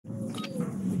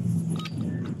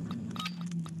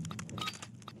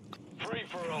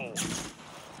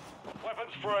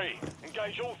Sector's free.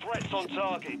 Engage all threats on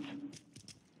target.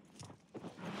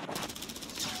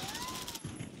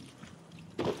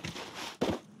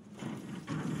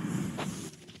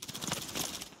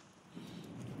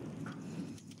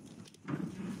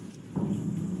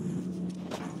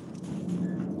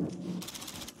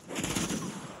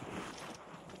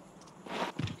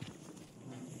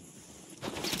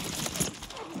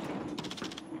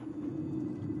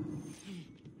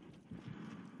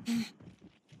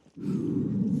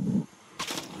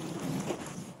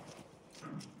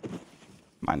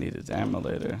 Might need his ammo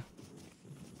later.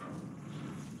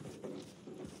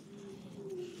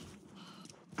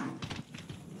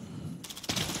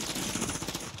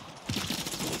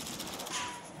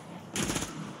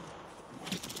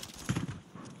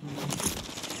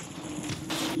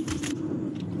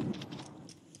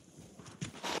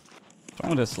 What's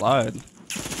wrong with this slide?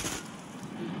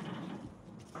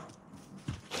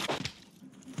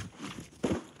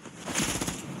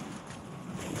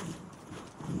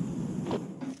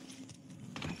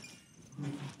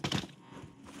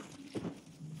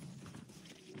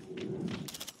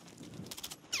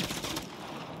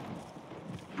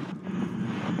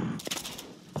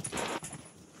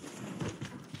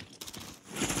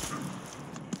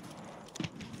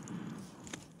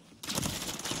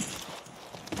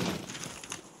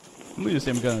 We use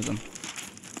the same gun as them.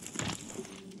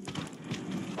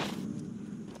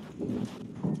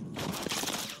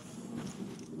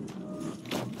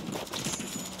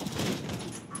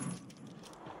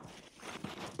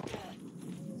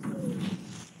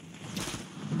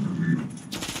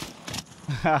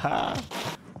 Haha.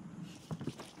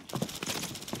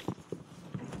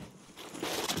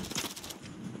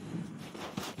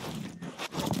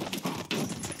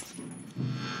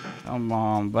 Come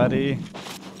on, buddy.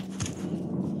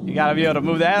 You gotta be able to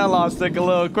move the analog stick a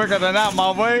little quicker than that,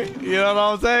 my boy. You know what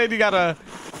I'm saying? You gotta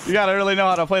really know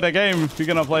how to play the game if you're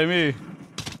gonna play me.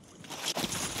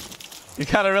 You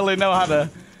gotta really know how to,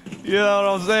 you know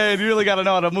what I'm saying? You really gotta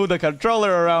know how to move the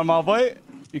controller around, my boy.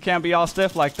 You can't be all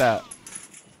stiff like that.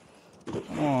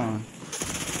 Come on.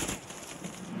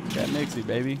 Got Nixie,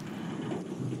 baby.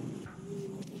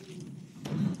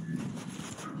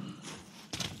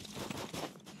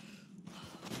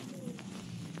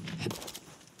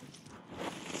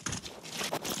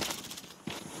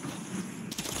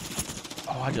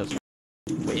 Oh, I just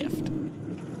whiffed.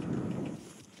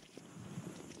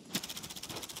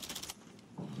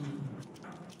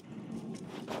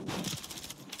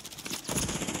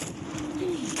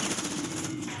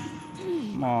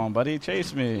 Come on, buddy,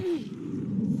 chase me.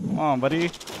 Come on,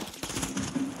 buddy.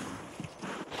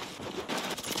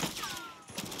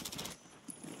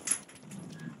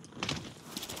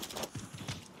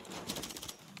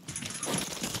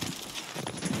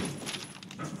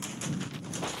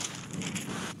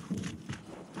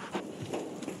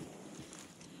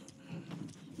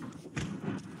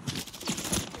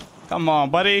 Come on,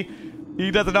 buddy. He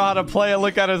doesn't know how to play and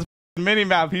look at his mini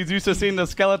map. He's used to seeing the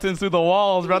skeletons through the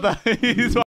walls, brother.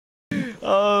 He's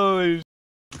holy sh.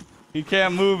 He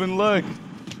can't move and look.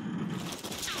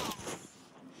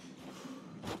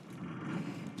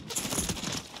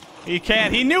 He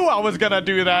can't. He knew I was gonna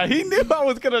do that. He knew I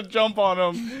was gonna jump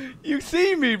on him. You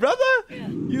see me, brother.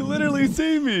 You literally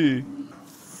see me.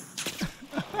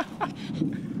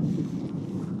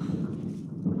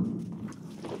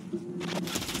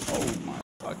 Oh my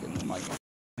fucking, am I gonna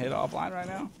hit offline right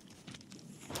now?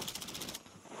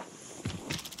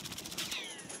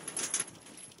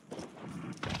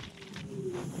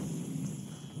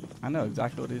 I know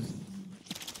exactly what he's.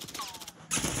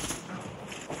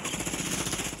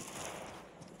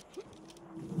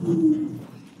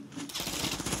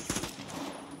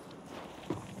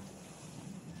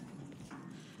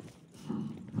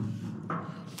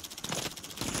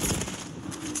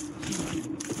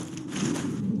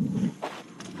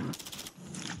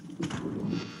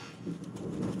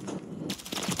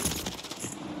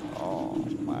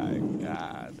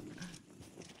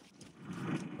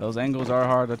 Those angles are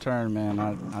hard to turn, man.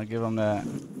 I'll give them that.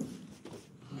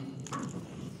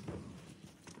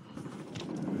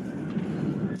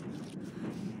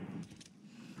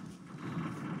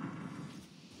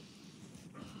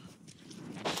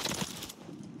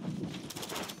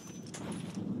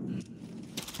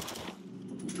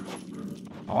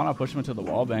 I want to push him into the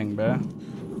wall bang, bruh.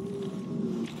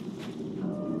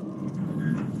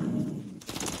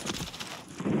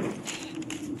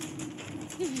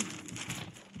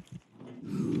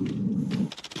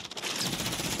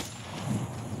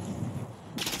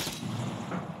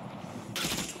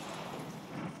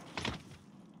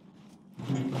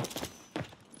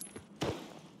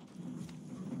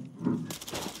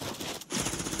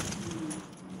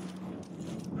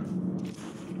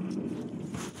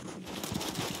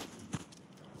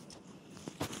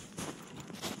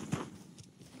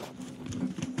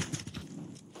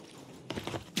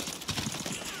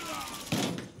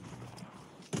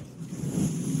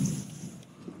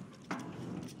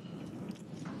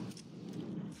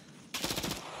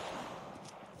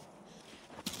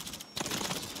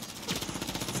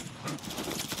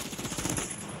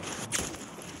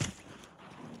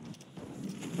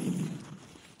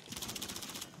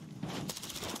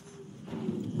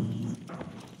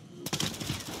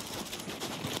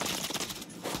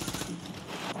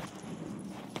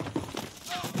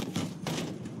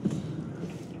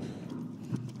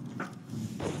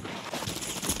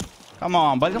 Come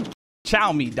on, buddy. Don't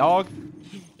chow me, dog.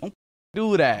 Don't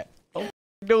do that. Don't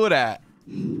do that.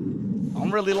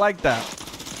 I'm really like that.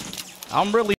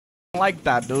 I'm really like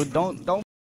that, dude. Don't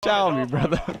chow me,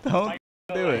 brother. Don't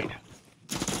do it.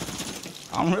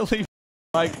 I'm really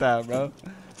like that, bro.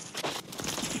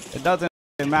 It doesn't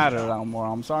matter no more.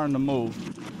 I'm starting to move.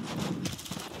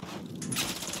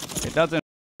 It doesn't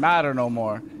matter no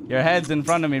more. Your head's in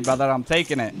front of me, brother. I'm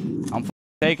taking it. I'm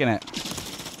taking it.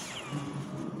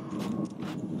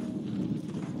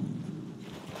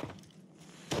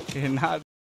 You're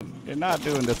not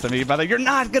doing this to me, brother. You're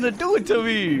not gonna do it to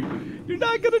me. You're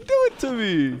not gonna do it to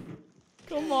me.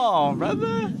 Come on,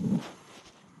 brother.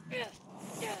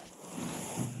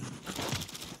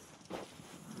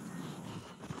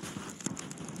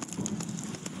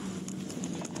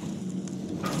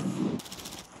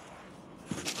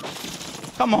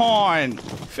 Come on.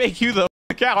 Fake you the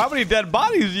fuck out. How many dead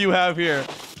bodies do you have here?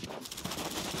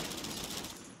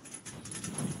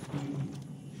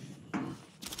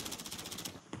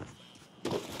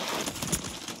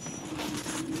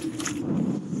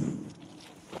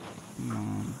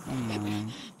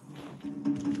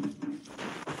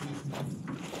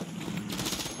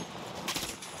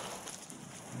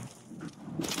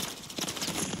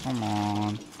 Come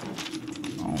on.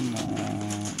 Come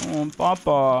on. Oh,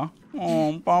 Papa.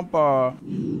 Oh, Papa.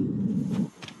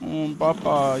 Oh,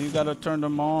 Papa. You gotta turn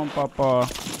them on, Papa.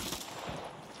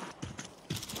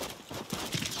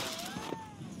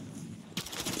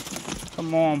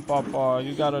 Come on, Papa.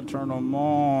 You gotta turn them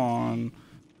on.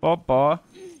 Papa.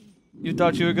 You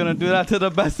thought you were gonna do that to the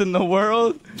best in the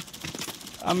world?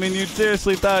 I mean, you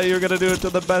seriously thought you were gonna do it to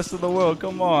the best in the world.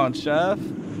 Come on, Chef.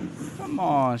 Come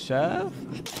on, Chef.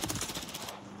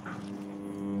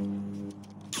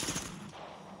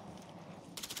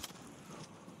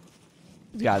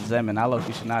 He's got Zemin. I look,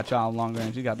 you should not try him long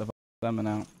range. You got the Zemin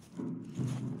out.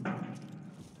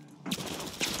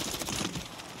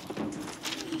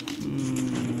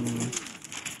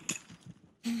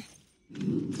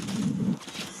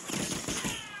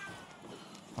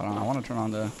 Hold on, I want to turn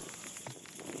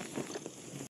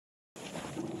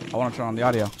on the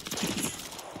audio.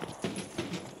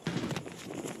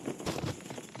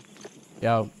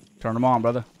 Yo, turn them on,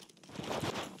 brother.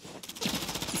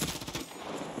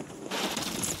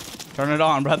 Turn it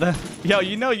on, brother. Yo,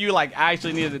 you know you like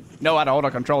actually need to know how to hold a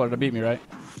controller to beat me, right?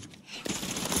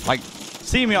 Like,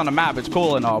 see me on the map, it's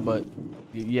cool and all, but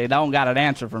you don't got an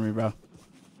answer for me, bro.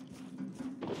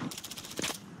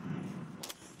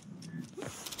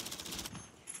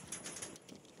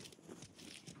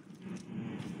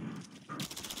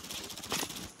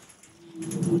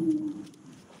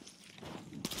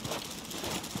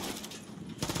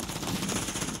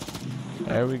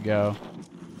 There we go.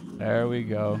 There we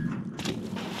go.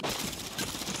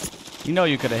 You know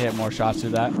you could have hit more shots through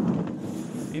that.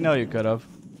 You know you could have.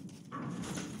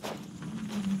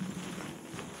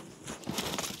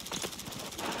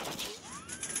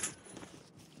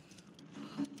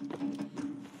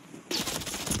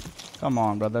 Come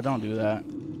on, brother. Don't do that.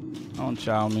 Don't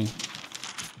chow me.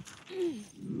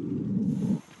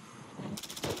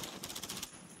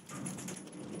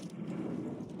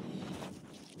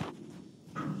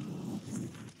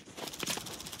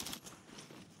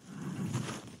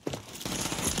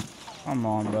 Come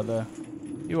on, brother.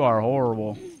 You are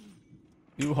horrible.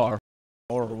 You are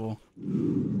horrible.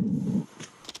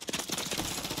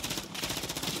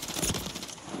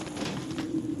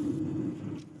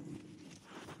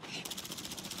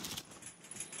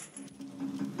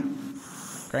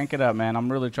 Crank it up, man.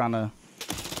 I'm really trying to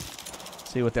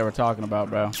see what they were talking about,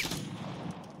 bro.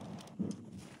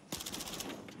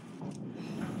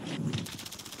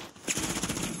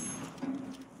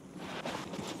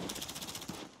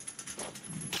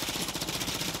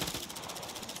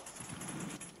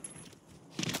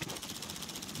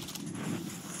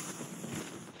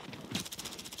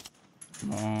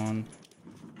 Come on.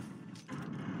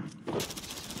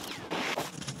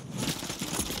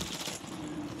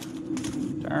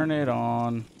 Turn it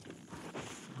on.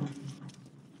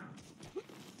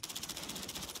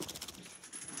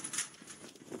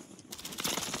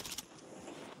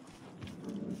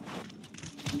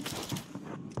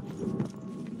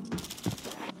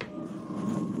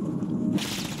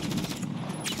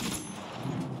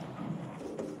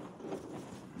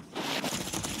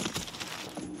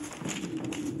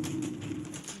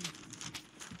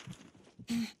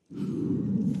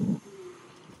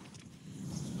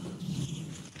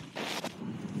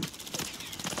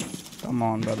 Come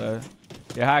on, brother.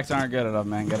 Your hacks aren't good enough,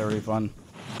 man. Get a refund.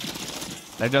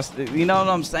 They're just, you know what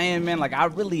I'm saying, man? Like, I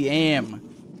really am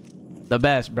the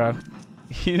best, bro.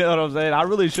 You know what I'm saying? I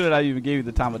really shouldn't have even gave you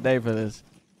the time of day for this.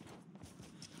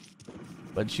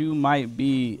 But you might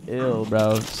be ill,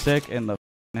 bro. Sick in the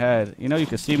head. You know you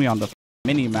can see me on the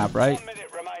mini map, right?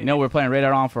 You know we're playing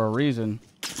radar on for a reason.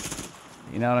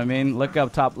 You know what I mean? Look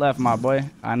up top left, my boy.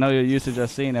 I know you're used to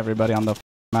just seeing everybody on the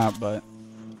map, but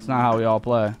it's not how we all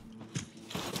play.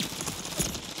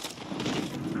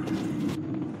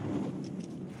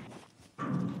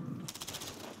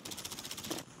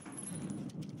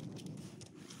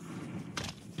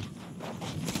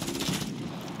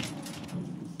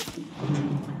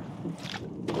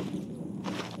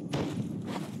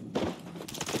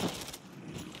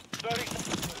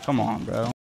 Come on, bro.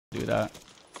 Don't do that.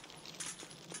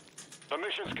 The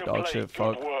mission's Dog complete. shit,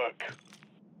 Good fuck. work.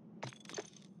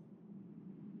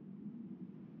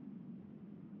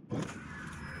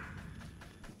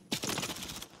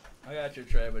 I got your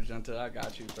tray, Magenta. I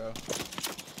got you, bro.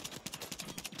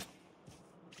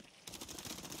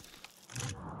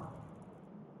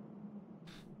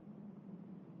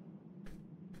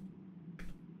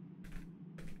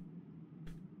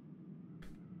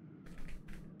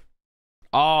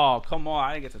 Oh, come on.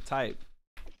 I didn't get to type.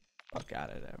 Fuck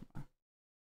out of there.